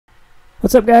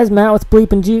What's up guys, Matt with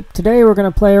BleepinJeep. Today we're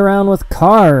going to play around with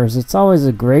cars. It's always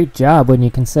a great job when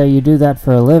you can say you do that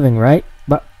for a living, right?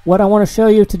 But what I want to show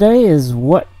you today is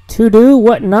what to do,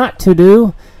 what not to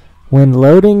do when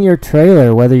loading your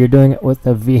trailer, whether you're doing it with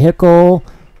a vehicle,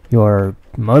 your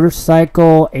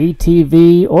motorcycle,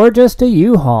 ATV, or just a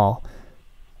U-Haul.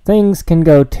 Things can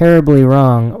go terribly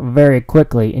wrong very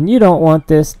quickly, and you don't want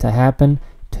this to happen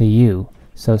to you.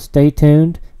 So stay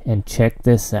tuned and check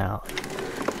this out.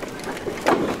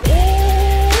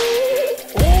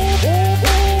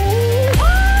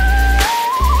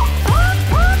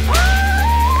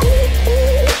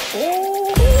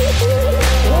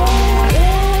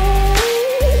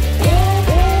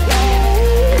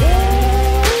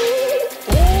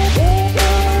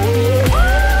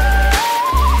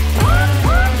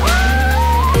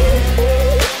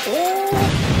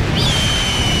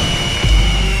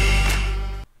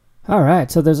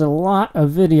 Alright, so there's a lot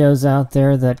of videos out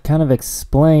there that kind of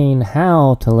explain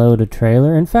how to load a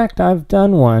trailer. In fact, I've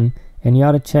done one, and you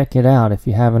ought to check it out if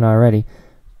you haven't already.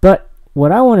 But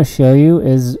what I want to show you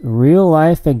is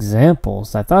real-life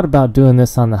examples. I thought about doing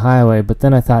this on the highway, but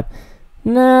then I thought,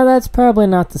 nah, that's probably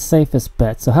not the safest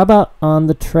bet. So how about on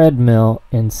the treadmill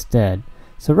instead?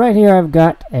 So right here I've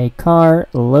got a car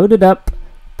loaded up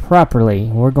properly.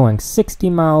 We're going 60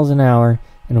 miles an hour.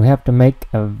 And we have to make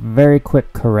a very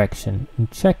quick correction.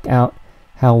 And check out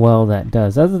how well that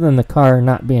does. Other than the car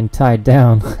not being tied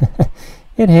down,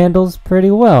 it handles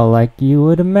pretty well, like you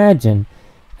would imagine.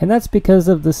 And that's because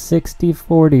of the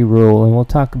 60-40 rule, and we'll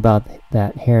talk about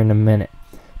that here in a minute.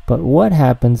 But what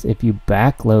happens if you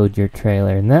backload your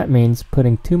trailer? And that means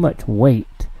putting too much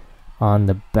weight on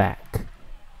the back.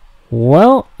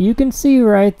 Well, you can see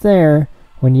right there,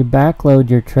 when you backload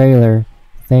your trailer,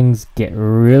 things get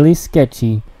really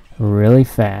sketchy really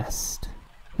fast.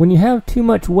 When you have too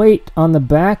much weight on the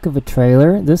back of a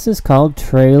trailer, this is called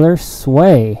trailer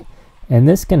sway. And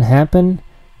this can happen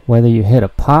whether you hit a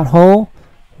pothole,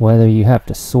 whether you have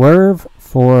to swerve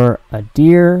for a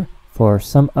deer, for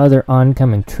some other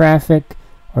oncoming traffic,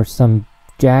 or some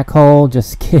jackhole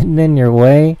just getting in your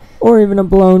way, or even a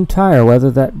blown tire, whether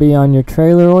that be on your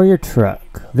trailer or your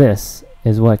truck. This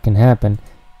is what can happen.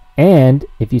 And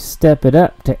if you step it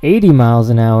up to 80 miles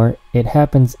an hour, it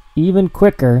happens even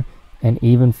quicker and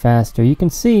even faster. You can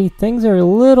see things are a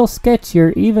little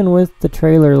sketchier even with the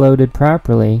trailer loaded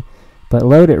properly, but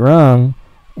load it wrong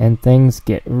and things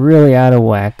get really out of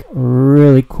whack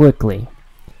really quickly.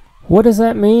 What does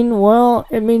that mean? Well,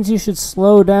 it means you should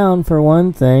slow down for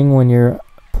one thing when you're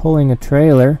pulling a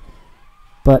trailer,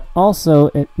 but also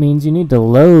it means you need to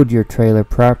load your trailer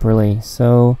properly.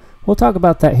 So we'll talk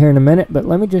about that here in a minute, but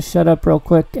let me just shut up real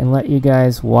quick and let you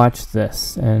guys watch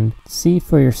this and see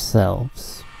for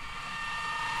yourselves.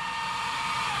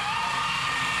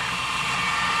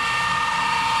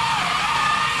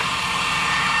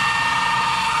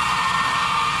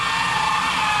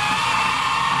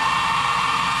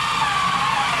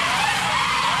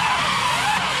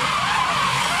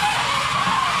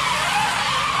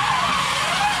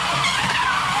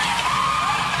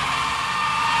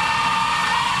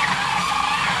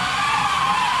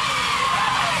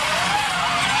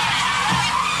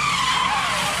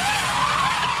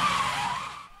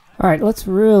 Alright, let's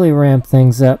really ramp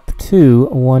things up to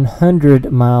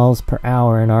 100 miles per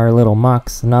hour in our little mock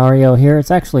scenario here. It's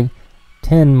actually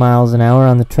 10 miles an hour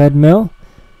on the treadmill.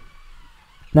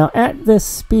 Now at this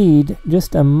speed,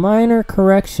 just a minor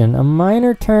correction, a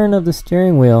minor turn of the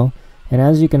steering wheel, and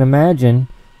as you can imagine,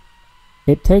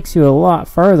 it takes you a lot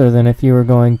farther than if you were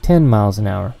going 10 miles an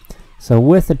hour. So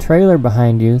with a trailer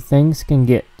behind you, things can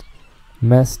get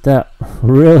messed up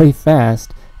really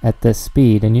fast at this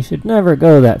speed, and you should never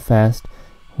go that fast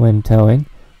when towing,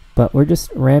 but we're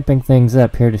just ramping things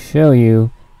up here to show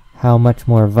you how much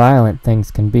more violent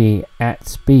things can be at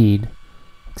speed,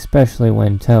 especially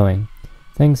when towing.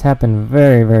 Things happen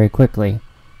very, very quickly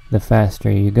the faster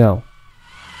you go.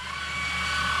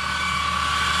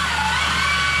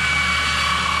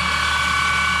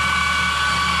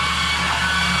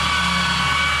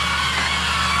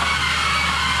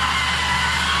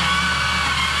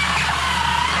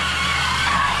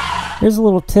 Here's a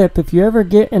little tip. If you ever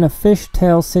get in a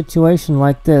fishtail situation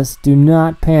like this, do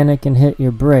not panic and hit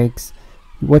your brakes.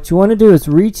 What you want to do is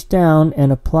reach down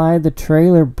and apply the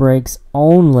trailer brakes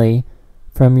only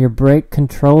from your brake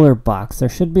controller box. There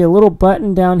should be a little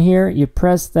button down here. You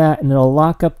press that and it'll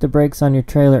lock up the brakes on your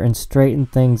trailer and straighten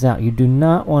things out. You do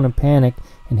not want to panic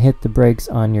and hit the brakes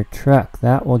on your truck.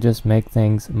 That will just make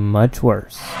things much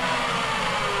worse.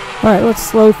 Alright, let's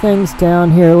slow things down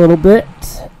here a little bit.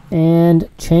 and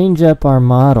change up our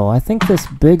model. I think this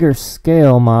bigger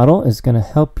scale model is going to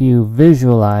help you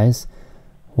visualize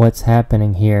what's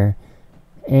happening here.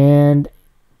 And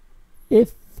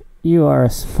if you are a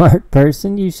smart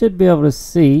person, you should be able to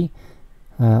see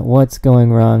what's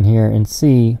going wrong here and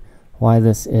see why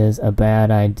this is a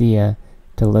bad idea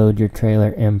to load your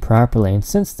trailer improperly. And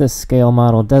since this scale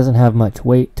model doesn't have much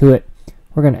weight to it,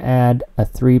 we're going to add a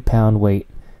 3-pound weight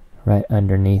right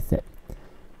underneath it.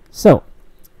 So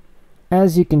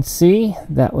as you can see,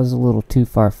 that was a little too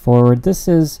far forward. This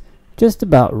is just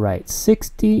about right.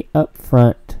 60 up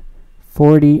front,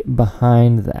 40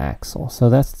 behind the axle. So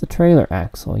that's the trailer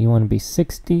axle. You want to be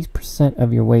 60%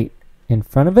 of your weight in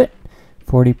front of it,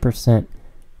 40%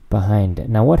 behind it.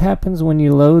 Now what happens when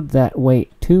you load that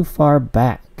weight too far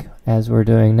back, as we're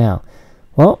doing now?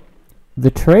 Well,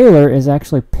 the trailer is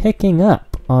actually picking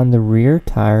up on the rear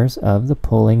tires of the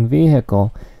pulling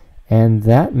vehicle, and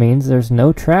that means there's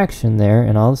no traction there,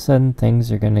 and all of a sudden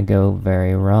things are going to go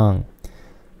very wrong.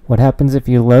 What happens if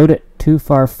you load it too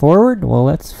far forward? Well,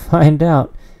 let's find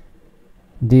out.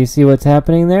 Do you see what's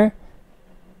happening there?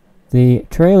 The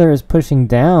trailer is pushing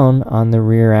down on the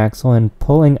rear axle and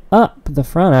pulling up the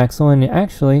front axle, and it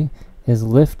actually is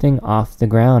lifting off the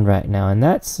ground right now. In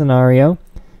that scenario,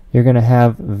 you're going to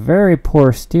have very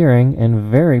poor steering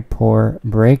and very poor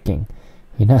braking.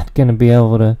 You're not going to be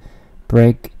able to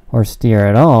brake or steer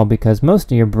at all, because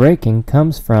most of your braking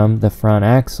comes from the front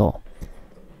axle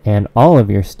and all of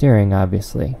your steering,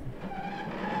 obviously.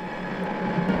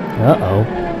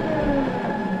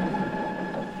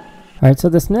 Alright, so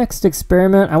this next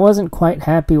experiment, I wasn't quite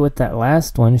happy with that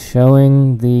last one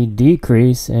showing the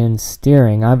decrease in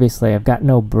steering. Obviously I've got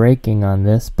no braking on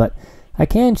this, but I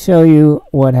can show you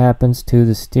what happens to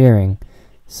the steering.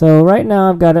 So right now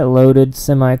I've got it loaded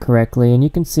semi-correctly, and you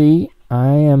can see I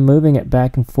am moving it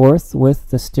back and forth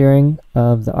with the steering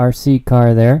of the RC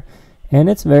car there, and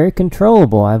it's very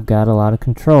controllable. I've got a lot of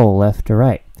control left to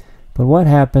right. But what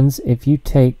happens if you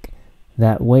take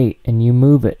that weight and you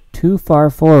move it too far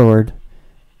forward?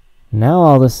 Now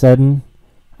all of a sudden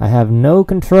I have no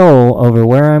control over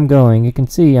where I'm going. You can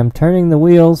see I'm turning the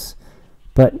wheels,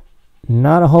 but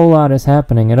not a whole lot is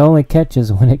happening. It only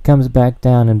catches when it comes back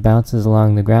down and bounces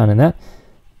along the ground, and that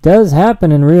does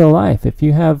happen in real life. If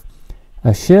you have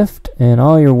a shift in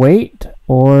all your weight,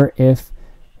 or if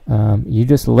you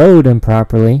just load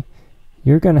improperly,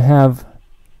 you're going to have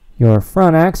your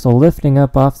front axle lifting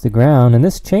up off the ground, and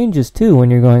this changes too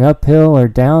when you're going uphill or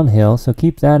downhill, so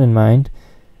keep that in mind.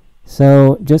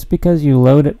 So just because you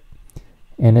load it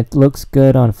and it looks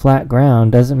good on flat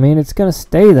ground doesn't mean it's going to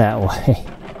stay that way.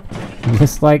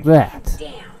 Just like that.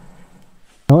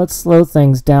 Now let's slow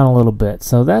things down a little bit.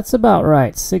 So that's about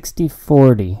right,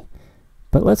 60-40.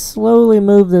 But let's slowly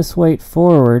move this weight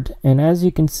forward, and as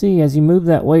you can see, as you move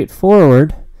that weight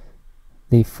forward,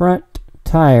 the front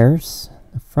tires,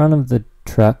 the front of the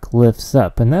truck lifts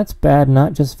up, and that's bad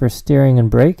not just for steering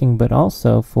and braking, but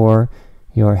also for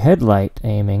your headlight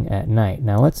aiming at night.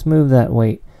 Now let's move that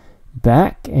weight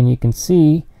back, and you can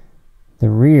see the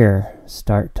rear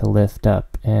start to lift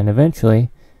up, and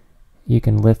eventually you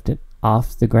can lift it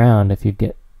off the ground if you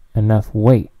get enough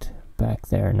weight back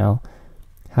there. Now,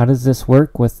 how does this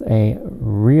work with a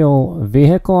real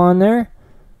vehicle on there?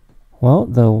 Well,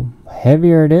 the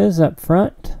heavier it is up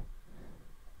front,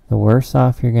 the worse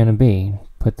off you're going to be.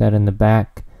 Put that in the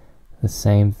back, the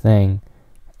same thing,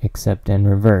 except in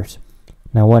reverse.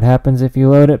 Now what happens if you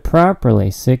load it properly,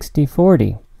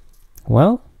 60-40?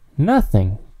 Well,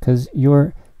 nothing, because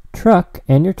your truck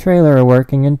and your trailer are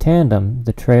working in tandem.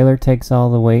 The trailer takes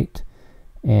all the weight,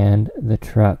 and the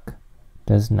truck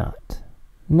does not.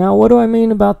 Now what do I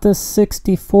mean about this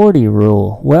 60-40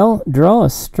 rule? Well, draw a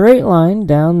straight line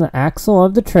down the axle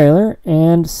of the trailer,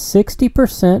 and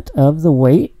 60% of the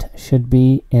weight should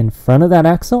be in front of that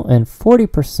axle and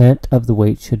 40% of the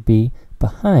weight should be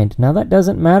behind. Now that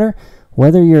doesn't matter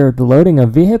whether you're loading a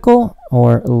vehicle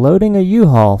or loading a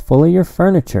U-Haul full of your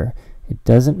furniture. It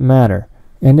doesn't matter.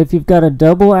 And if you've got a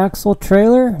double axle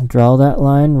trailer, draw that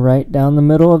line right down the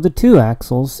middle of the two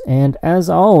axles, and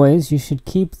as always, you should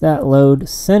keep that load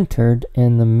centered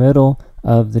in the middle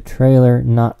of the trailer,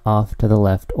 not off to the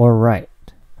left or right.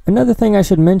 Another thing I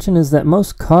should mention is that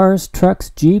most cars,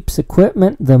 trucks, Jeeps,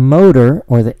 equipment, the motor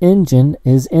or the engine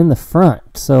is in the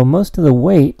front, so most of the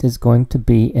weight is going to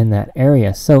be in that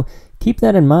area. So keep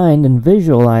that in mind and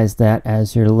visualize that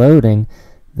as you're loading,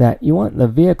 that you want the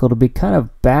vehicle to be kind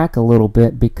of back a little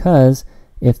bit, because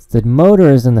if the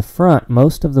motor is in the front,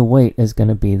 most of the weight is going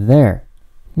to be there.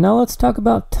 Now let's talk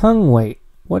about tongue weight.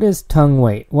 What is tongue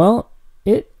weight? Well,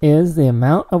 It is the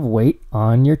amount of weight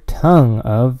on your tongue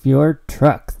of your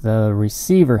truck, the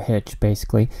receiver hitch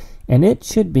basically, and it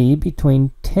should be between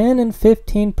 10 and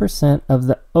 15% of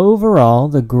the overall,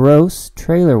 the gross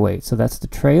trailer weight. So that's the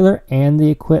trailer and the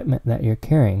equipment that you're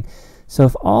carrying. So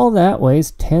if all that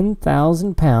weighs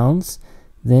 10,000 pounds,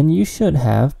 then you should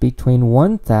have between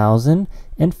 1,000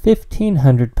 and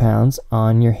 1,500 pounds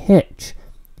on your hitch.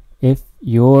 If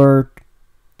your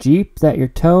Jeep that you're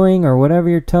towing or whatever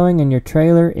you're towing in your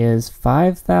trailer is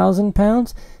 5,000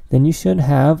 pounds, then you should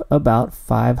have about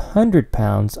 500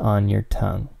 pounds on your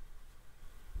tongue.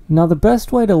 Now the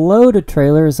best way to load a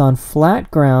trailer is on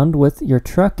flat ground with your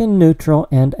truck in neutral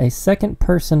and a second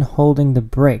person holding the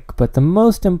brake. But the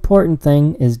most important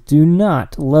thing is do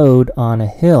not load on a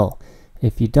hill.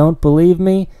 If you don't believe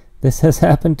me, this has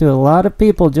happened to a lot of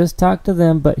people. Just talk to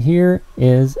them, but here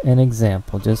is an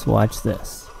example. Just watch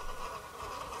this.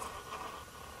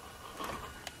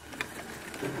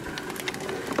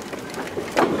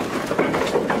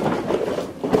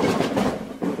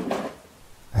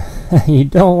 You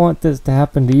don't want this to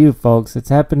happen to you, folks. It's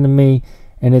happened to me,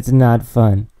 and it's not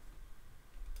fun.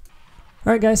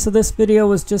 Alright guys, so this video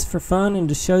was just for fun and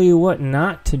to show you what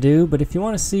not to do, but if you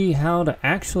want to see how to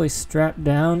actually strap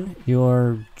down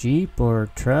your Jeep or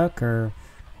truck or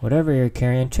whatever you're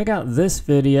carrying, check out this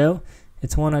video.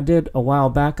 It's one I did a while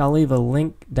back. I'll leave a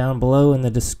link down below in the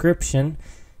description.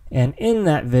 And in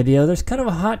that video, there's kind of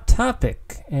a hot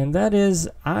topic, and that is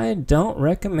I don't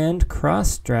recommend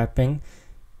cross-strapping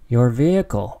your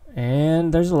vehicle.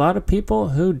 And there's a lot of people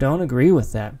who don't agree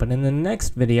with that, but in the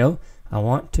next video I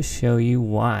want to show you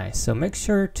why. So make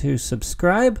sure to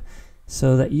subscribe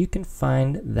so that you can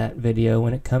find that video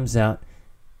when it comes out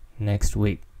next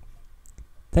week.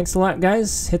 Thanks a lot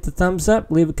guys. Hit the thumbs up,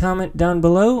 leave a comment down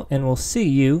below, and we'll see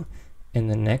you in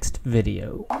the next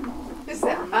video. Is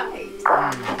that right?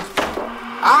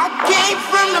 I came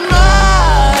from the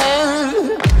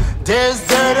mud. There's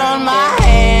dirt on my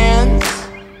hands.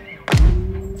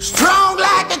 Strong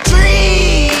like a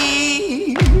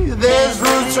tree, there's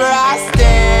roots where I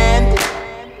stand.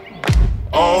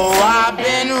 Oh, I've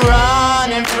been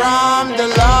running from the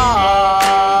law.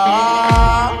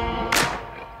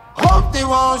 Hope they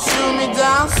won't shoot me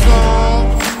down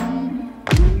soon.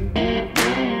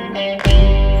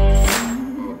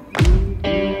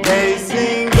 They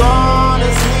sing on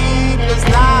a sleepless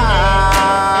night,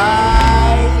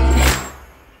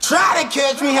 try to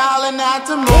catch me howling at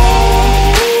the moon.